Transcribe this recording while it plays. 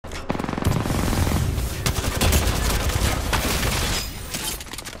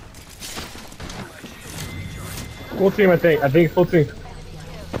Full team, I think. I think full team.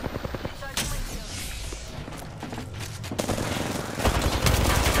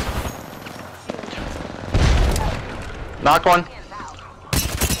 Knock one.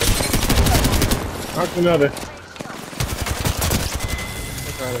 Knock another.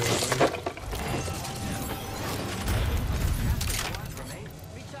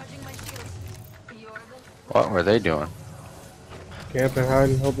 What were they doing? Camping,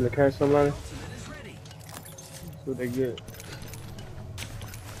 hiding, hoping to catch somebody. That's what they get.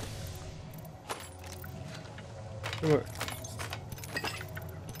 Come on.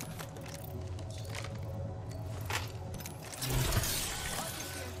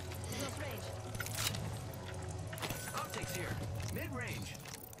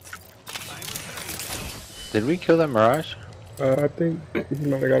 Did we kill that Mirage? I think he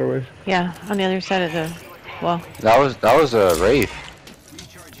might have got away. Yeah, on the other side of the wall. That was a Wraith.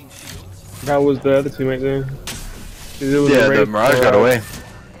 That was the other teammate then. It was Yeah, a the race, Mirage got away.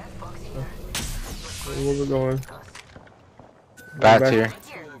 Where we going? Bats here.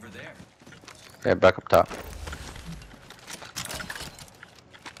 Yeah, back up top.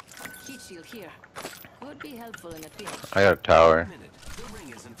 Heat shield here. Would be helpful in a pinch. I got a tower.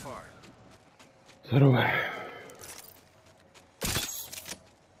 So do I.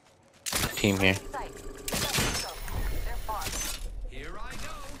 Team here.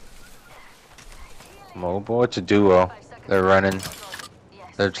 Mobile, it's a duo. They're running.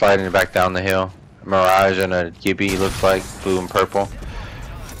 They're sliding back down the hill. Mirage and a Gibby looks like, blue and purple.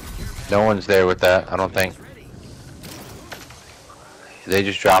 No one's there with that, I don't think. They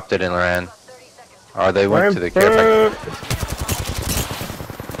just dropped it and ran. Or they went to the care package.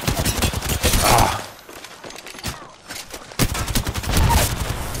 Ah.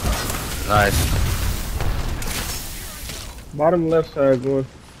 Nice. Bottom left side one.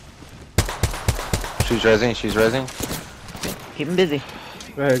 She's rezzing, she's rezzing. Keep him busy.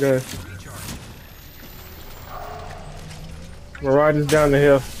 Go ahead, go ahead. Mirage is down the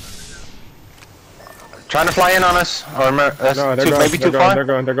hill. Trying to fly in on us. Or No, they're gone. maybe too They're far.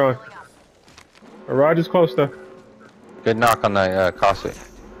 gone. They're gone. Mirage is close though. Good knock on the Cossack.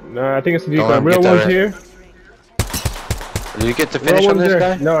 No, I think it's the Don't decoy. let him Real get one's that here. Did you get to Real finish on one's this there.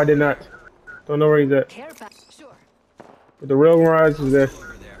 guy? No, I did not. Don't know where he's at. Care pack. Sure. But the real Mirage is there.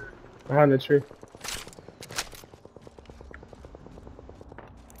 Behind the tree.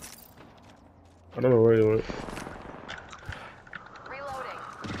 I don't know where he went.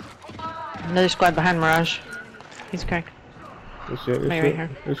 Another squad behind Mirage. He's cracked. Good shit, good Right shit. here.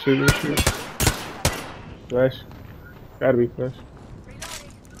 Good shit, good shit. Flash. Gotta be flash.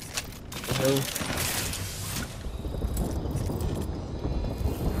 Okay.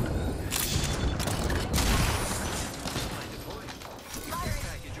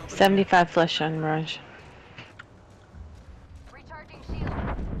 75 flesh on Mirage. Recharging shield.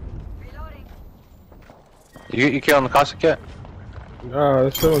 Reloading. You killing the Cossack yet? Nah,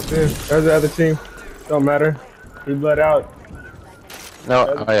 that's still a team. That's the other team. Don't matter. He bled out. No.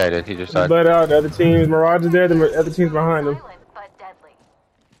 Oh yeah, I did. He just He died. bled out. The other team's Mirage is there. The other team's behind him. Silent but deadly.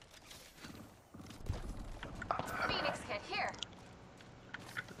 Phoenix kit here.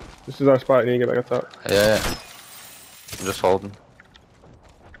 This is our spot. You need to get back up top. Yeah. I'm just holding.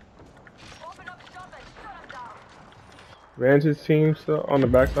 Open up shop and shut him down. Ranch's team still on the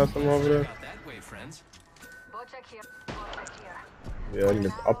backside somewhere over there. Go check here. Go check here. Yeah,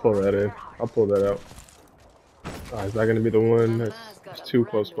 I'll pull that in. I'll pull that out. Is that gonna be the one that's too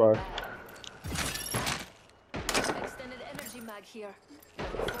close by? Extended energy mag here.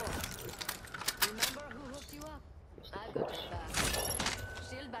 Remember who hooked you up? I got it back.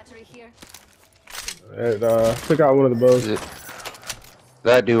 Shield battery here. And, took out one of the bows.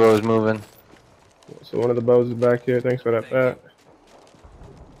 That duo is moving. So one of the bows is back here. Thanks for that bat.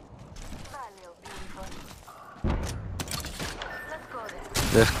 Value being put. Let's go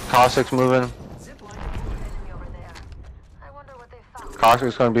there. This Cossack's moving. Enemy over there. I wonder what they found.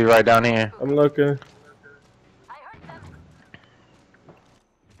 Cossack's gonna be right down here. I'm looking. I heard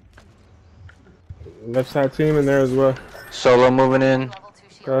them. Left side team in there as well. Solo moving in. Level 2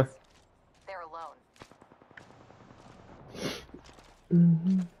 shields. Okay. They're alone.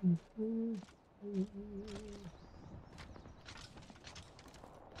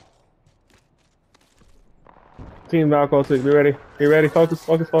 Team Valco 6, be ready. Be ready. Focus,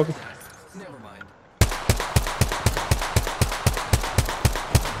 focus, focus. Never mind.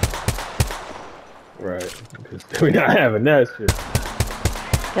 Right. We're not having that shit.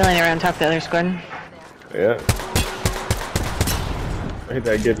 They're laying around top of the other squad. Yeah. I hit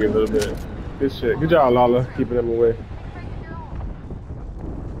that give you a little bit. Good shit. Good job, Lala, keeping them away.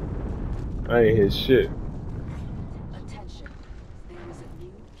 I ain't hit shit.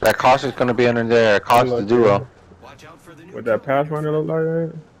 That Caustic's gonna be under there. Caustic the duo. What that Pathfinder look like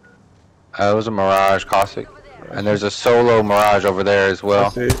that? It was a Mirage Caustic. And there's a solo Mirage over there as I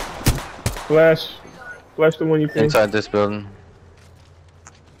well. see it. Flash the one you pinged. Inside this building.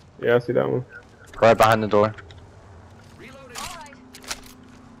 Yeah, I see that one. Right behind the door.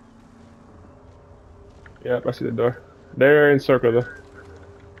 Yep, I see the door. They're in circle though.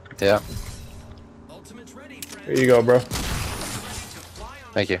 Yeah. Here you go, bro.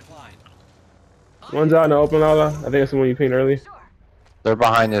 Thank you. One's out in the open, Lala. I think it's the one you pinged earlier. They're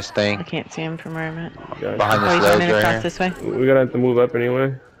behind this I thing. can't see him from where I'm at. Yeah, Behind Oh, this he's ledge running right across here. this way. we're gonna have to move up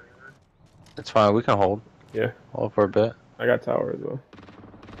anyway. It's fine. We can hold. Yeah, Hold for a bit. I got tower as well.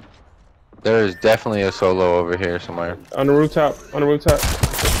 There is definitely a solo over here somewhere. On the rooftop. On the rooftop.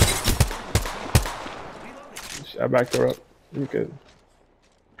 I backed her up. You good?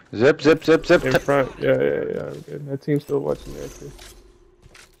 Zip, zip, zip, zip. In front. Yeah. I'm good. That team's still watching there too.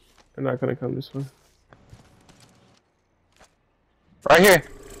 They're not gonna come this way. Right here.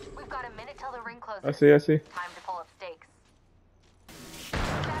 We've got a minute till the ring closes. I see. Time to pull up stakes.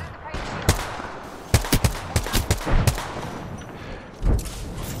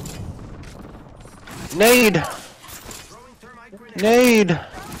 Nade. Nade.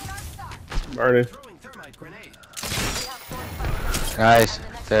 Burning. Nice.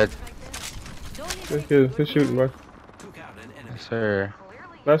 Dead. Good shooting, bro. Yes, sir.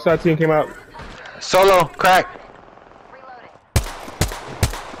 Left side team came out. Solo. Crack.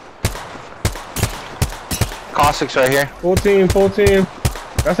 Caustic's right here. Full team.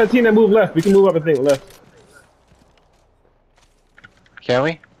 That's that team that moved left. We can move up, I think, left. Can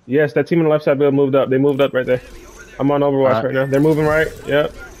we? Yes, that team on the left side build moved up. They moved up right there. I'm on Overwatch right now. They're moving right.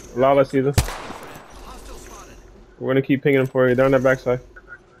 Yep. Lala sees them. We're gonna keep pinging them for you. They're on that backside.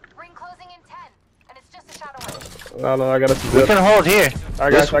 Ring closing in 10, and it's just a shot away. Lala, I got us a We zip. can hold here. I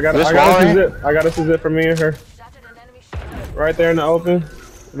got us a zip. I got us a zip from me and her. Shattered an enemy shield. Right there in the open.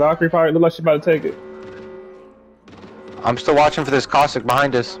 Valkyrie probably look like she's about to take it. I'm still watching for this Caustic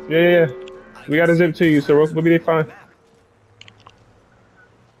behind us. Yeah. We got a zip to you, so we'll be fine.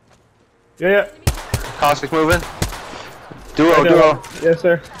 Yeah. Caustic's moving. Duo, Right there. duo. Yes,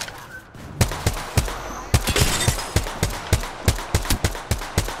 sir.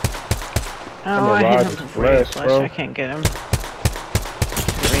 Oh, I hit alive him as from flesh, flash. bro. I can't get him.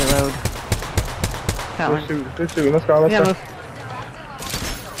 Reload. That one. Good shoot. Let's go. Yeah, move.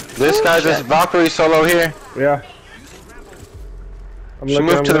 This guy's this Valkyrie solo here. Yeah. She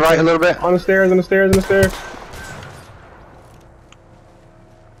moved to the right a little bit. On the stairs.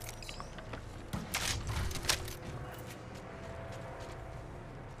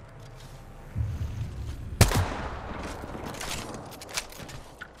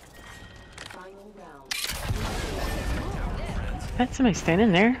 That's somebody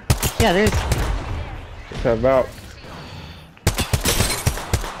standing there. Yeah, there's. Let's have out.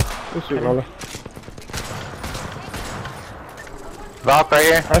 Good shoot, Lala. Valk right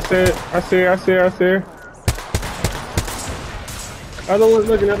here. I see her. Other one's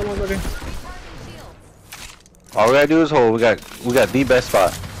looking. All we gotta do is hold. We got the best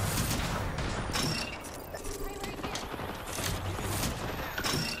spot.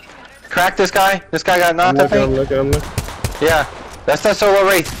 Crack this guy. This guy got knocked, I think. I'm looking. Yeah. That's that solo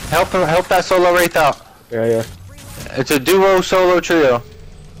wraith. Help that solo wraith out. Yeah. It's a duo solo trio.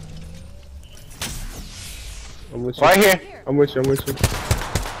 I'm with you. Right here. I'm with you.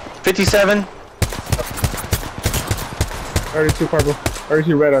 57. 32 purple.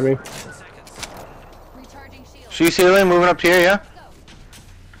 32 red, I mean. Recharging shield. She's healing, moving up here, yeah?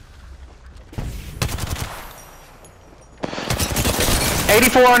 Go.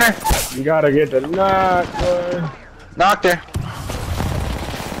 84 on her. You gotta get the knock, boy. Knocked her.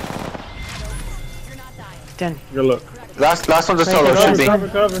 You're not dying. Done. Good look. Last one's a solo, should be.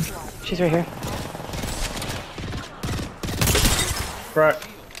 Cover. She's right here. Crack.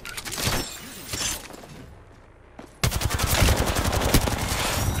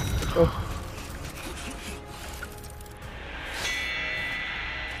 Oh.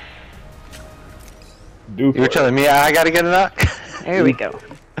 You were telling me I gotta get a knock? There we go.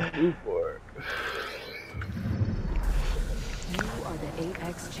 Do for it. You are the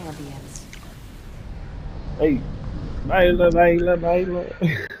Apex champions. Hey. Baila.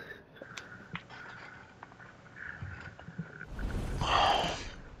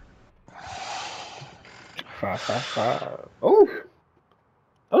 5. Oh.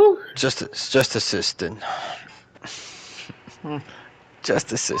 Just assistant.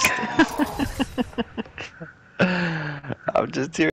 Just assistant. I'm just here.